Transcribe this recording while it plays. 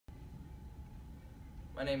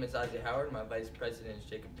My name is Ozzie Howard. My vice president is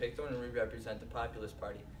Jacob Pickthorne, and we represent the Populist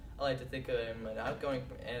Party. I like to think I'm an outgoing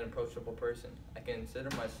and approachable person. I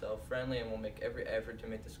consider myself friendly and will make every effort to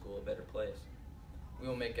make the school a better place. We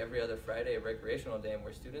will make every other Friday a recreational day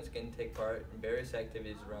where students can take part in various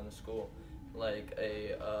activities around the school, like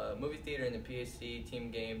a movie theater in the PAC,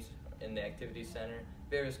 team games in the activity center,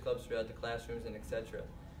 various clubs throughout the classrooms, and etc.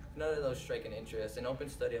 If none of those strike an interest, an open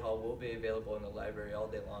study hall will be available in the library all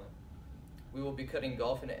day long. We will be cutting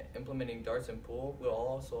golf and implementing darts and pool. We'll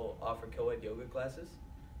also offer co-ed yoga classes.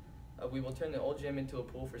 We will turn the old gym into a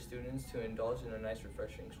pool for students to indulge in a nice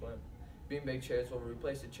refreshing swim. Beanbag chairs will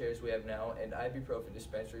replace the chairs we have now, and ibuprofen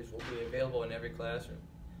dispensaries will be available in every classroom.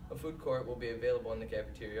 A food court will be available in the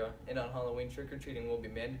cafeteria, and on Halloween, trick-or-treating will be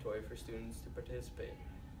mandatory for students to participate.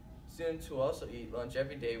 Students who also eat lunch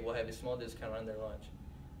every day will have a small discount on their lunch.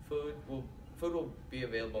 Food will be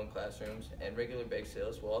available in classrooms, and regular bake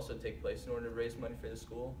sales will also take place in order to raise money for the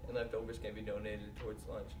school, and leftovers can be donated towards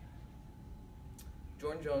lunch.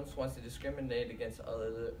 Jordan Jones wants to discriminate against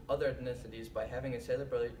other ethnicities by having a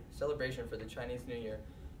celebration for the Chinese New Year,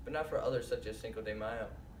 but not for others such as Cinco de Mayo.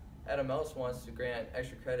 Adam Ellis wants to grant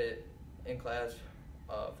extra credit in class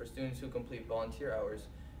for students who complete volunteer hours.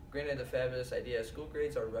 Granted, the fabulous idea, school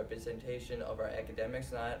grades are a representation of our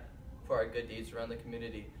academics, not for our good deeds around the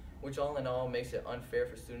community, which all in all makes it unfair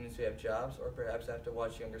for students who have jobs or perhaps have to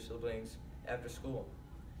watch younger siblings after school.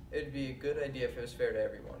 It would be a good idea if it was fair to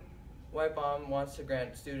everyone. White Bomb wants to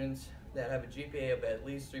grant students that have a GPA of at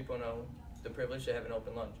least 3.0 the privilege to have an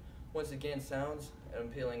open lunch. Once again, sounds an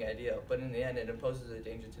appealing idea, but in the end it imposes a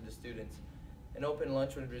danger to the students. An open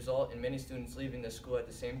lunch would result in many students leaving the school at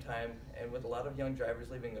the same time, and with a lot of young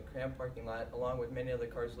drivers leaving a cramped parking lot along with many other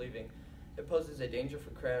cars leaving, it poses a danger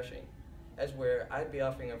for crashing. As where I'd be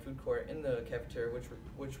offering a food court in the cafeteria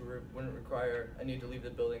which wouldn't require a need to leave the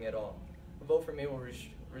building at all. A vote for me will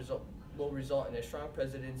result in a strong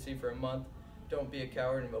presidency for a month. Don't be a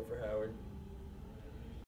coward and vote for Howard.